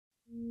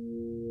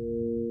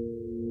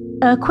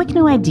A quick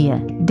new idea,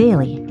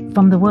 daily,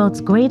 from the world's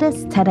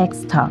greatest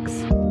TEDx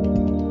talks.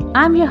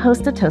 I'm your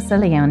host, Atossa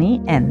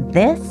Leoni, and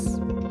this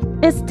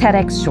is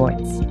TEDx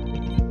Shorts.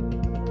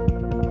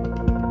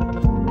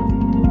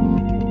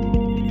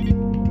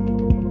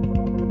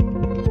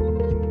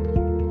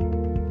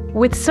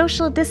 With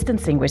social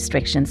distancing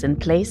restrictions in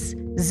place,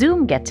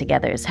 Zoom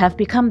get-togethers have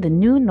become the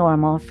new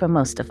normal for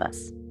most of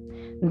us.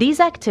 These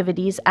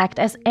activities act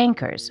as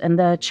anchors in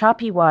the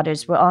choppy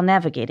waters we're all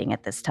navigating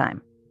at this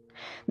time.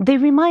 They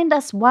remind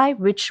us why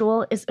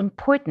ritual is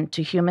important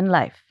to human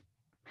life.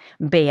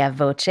 Baya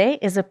Voce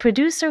is a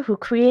producer who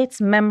creates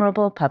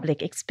memorable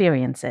public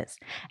experiences,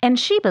 and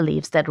she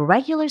believes that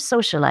regular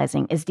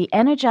socializing is the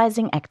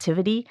energizing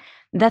activity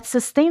that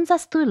sustains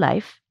us through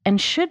life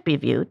and should be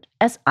viewed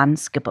as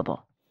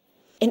unskippable.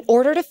 In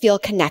order to feel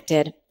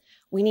connected,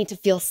 we need to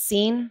feel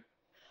seen,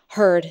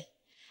 heard,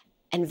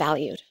 and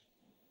valued.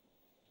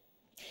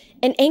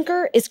 An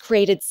anchor is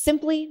created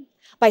simply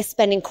by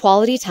spending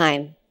quality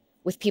time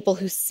with people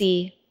who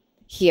see,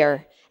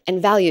 hear,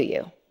 and value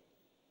you.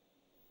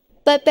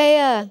 But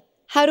Baya,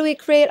 how do we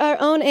create our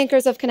own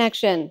anchors of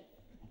connection?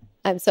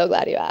 I'm so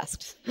glad you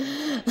asked.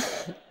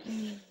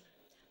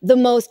 The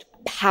most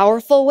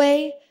powerful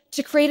way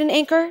to create an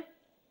anchor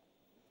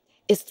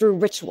is through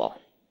ritual.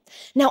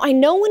 Now, I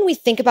know when we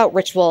think about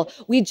ritual,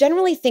 we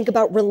generally think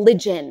about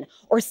religion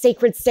or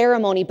sacred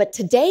ceremony, but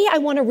today I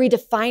want to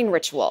redefine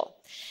ritual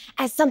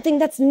as something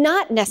that's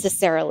not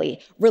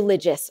necessarily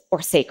religious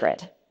or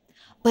sacred,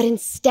 but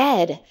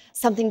instead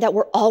something that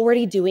we're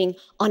already doing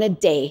on a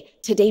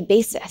day-to-day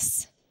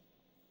basis.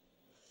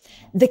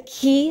 The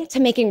key to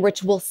making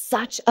ritual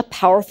such a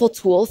powerful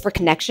tool for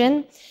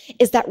connection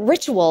is that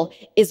ritual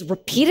is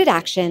repeated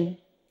action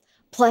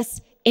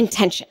plus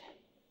intention.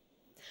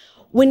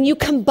 When you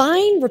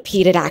combine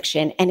repeated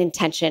action and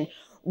intention,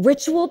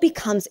 ritual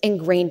becomes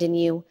ingrained in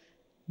you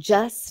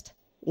just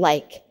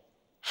like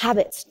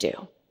habits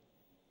do.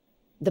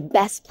 The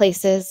best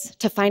places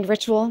to find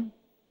ritual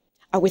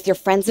are with your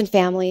friends and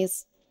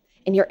families,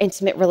 in your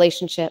intimate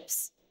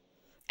relationships,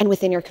 and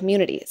within your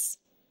communities.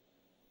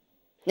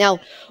 Now,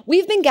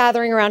 we've been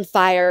gathering around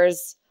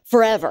fires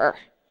forever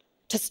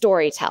to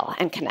storytell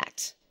and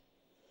connect.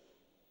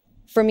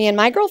 For me and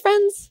my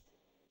girlfriends,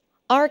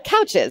 our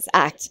couches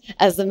act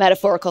as the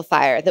metaphorical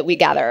fire that we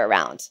gather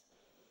around.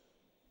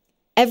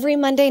 Every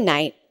Monday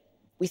night,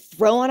 we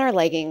throw on our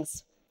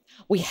leggings,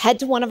 we head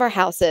to one of our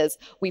houses,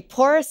 we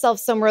pour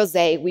ourselves some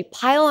rosé, we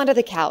pile onto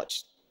the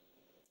couch,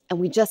 and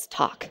we just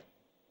talk.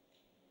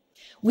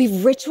 We've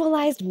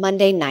ritualized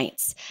Monday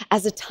nights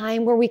as a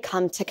time where we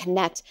come to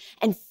connect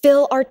and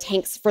fill our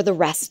tanks for the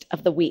rest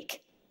of the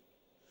week.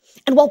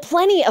 And while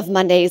plenty of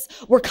Mondays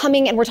we're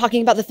coming and we're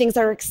talking about the things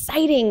that are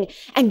exciting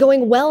and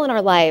going well in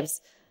our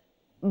lives,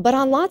 but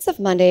on lots of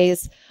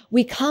Mondays,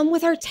 we come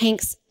with our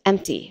tanks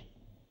empty.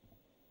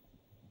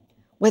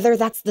 Whether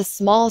that's the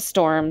small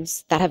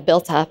storms that have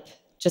built up,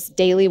 just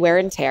daily wear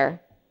and tear,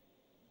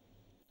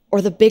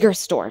 or the bigger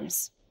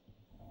storms,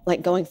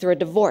 like going through a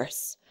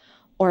divorce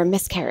or a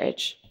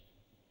miscarriage.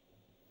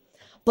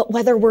 But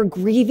whether we're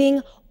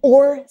grieving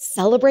or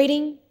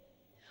celebrating,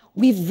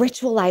 we've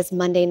ritualized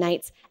Monday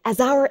nights as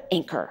our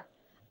anchor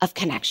of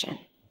connection.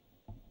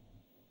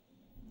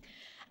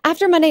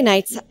 After Monday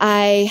nights,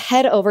 I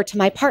head over to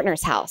my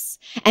partner's house,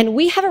 and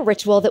we have a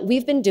ritual that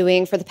we've been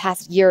doing for the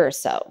past year or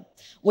so,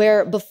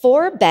 where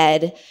before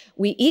bed,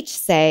 we each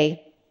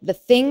say, "The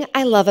thing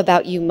I love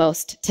about you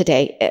most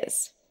today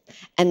is,"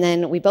 and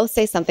then we both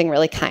say something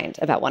really kind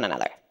about one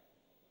another.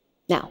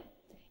 Now,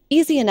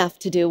 easy enough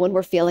to do when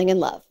we're feeling in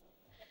love.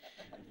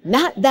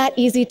 Not that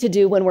easy to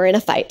do when we're in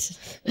a fight.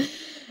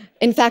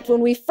 In fact,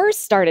 when we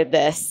first started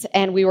this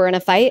and we were in a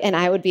fight and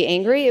I would be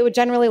angry, it would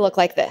generally look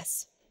like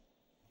this.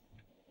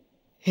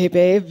 "Hey,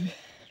 babe,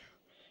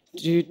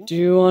 do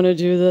you want to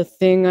do the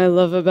thing I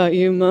love about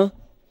you, Ma?"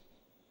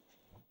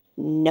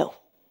 No.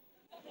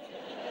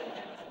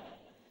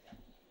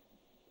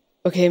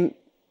 "Okay,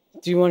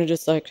 do you want to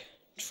just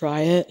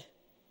try it?"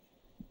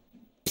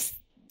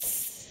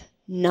 Psst,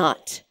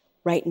 not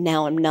right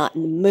now. I'm not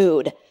in the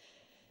mood.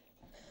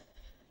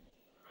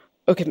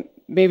 "Okay,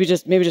 maybe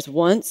just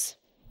once."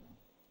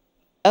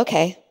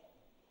 "Okay.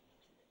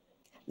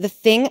 The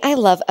thing I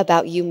love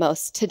about you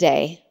most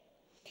today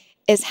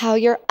is how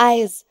your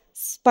eyes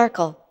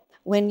sparkle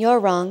when you're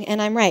wrong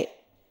and I'm right."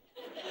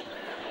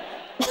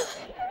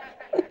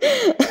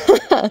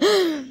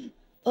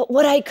 But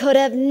what I could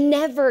have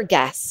never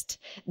guessed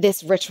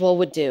this ritual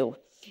would do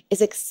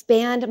is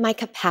expand my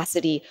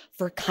capacity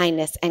for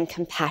kindness and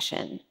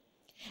compassion.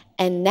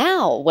 And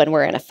now, when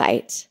we're in a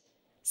fight,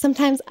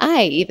 sometimes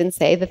I even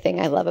say the thing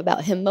I love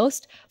about him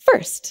most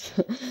first.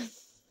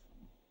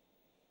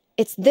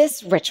 It's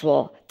this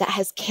ritual that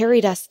has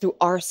carried us through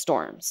our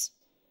storms.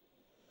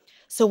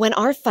 So when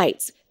our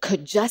fights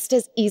could just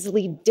as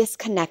easily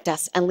disconnect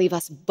us and leave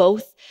us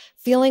both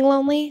feeling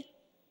lonely,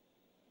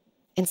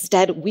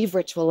 instead, we've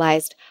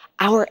ritualized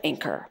our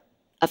anchor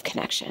of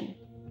connection.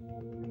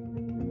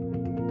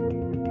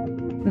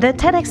 The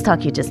TEDx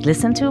talk you just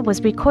listened to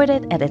was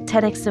recorded at a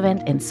TEDx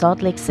event in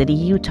Salt Lake City,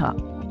 Utah.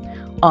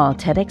 All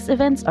TEDx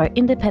events are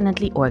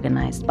independently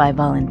organized by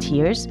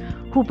volunteers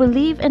who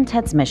believe in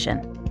TED's mission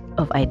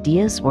of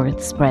ideas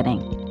worth spreading.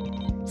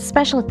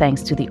 Special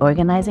thanks to the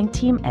organizing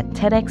team at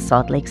TEDx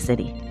Salt Lake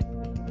City.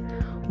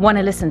 Want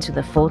to listen to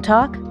the full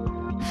talk?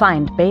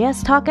 Find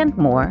Baya's talk and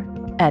more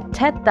at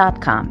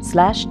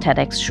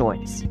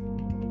ted.com/TEDxShorts.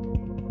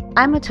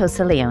 I'm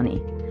Atossa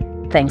Leoni.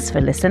 Thanks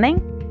for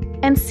listening,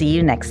 and see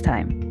you next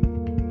time.